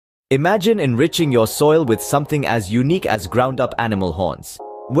Imagine enriching your soil with something as unique as ground-up animal horns.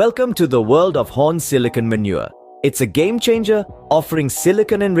 Welcome to the world of horn silicon manure. It's a game changer, offering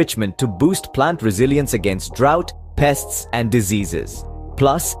silicon enrichment to boost plant resilience against drought, pests, and diseases.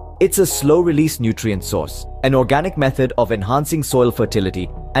 Plus, it's a slow-release nutrient source, an organic method of enhancing soil fertility,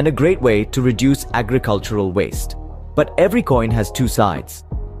 and a great way to reduce agricultural waste. But every coin has two sides.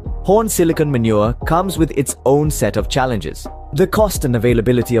 Horn silicon manure comes with its own set of challenges. The cost and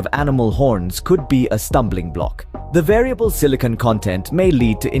availability of animal horns could be a stumbling block. The variable silicon content may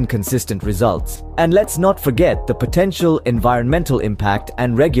lead to inconsistent results. And let's not forget the potential environmental impact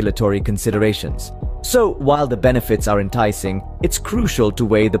and regulatory considerations. So, while the benefits are enticing, it's crucial to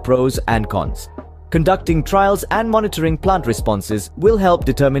weigh the pros and cons. Conducting trials and monitoring plant responses will help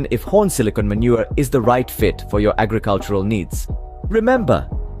determine if horn silicon manure is the right fit for your agricultural needs. Remember,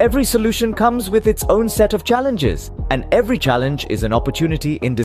 every solution comes with its own set of challenges, and every challenge is an opportunity in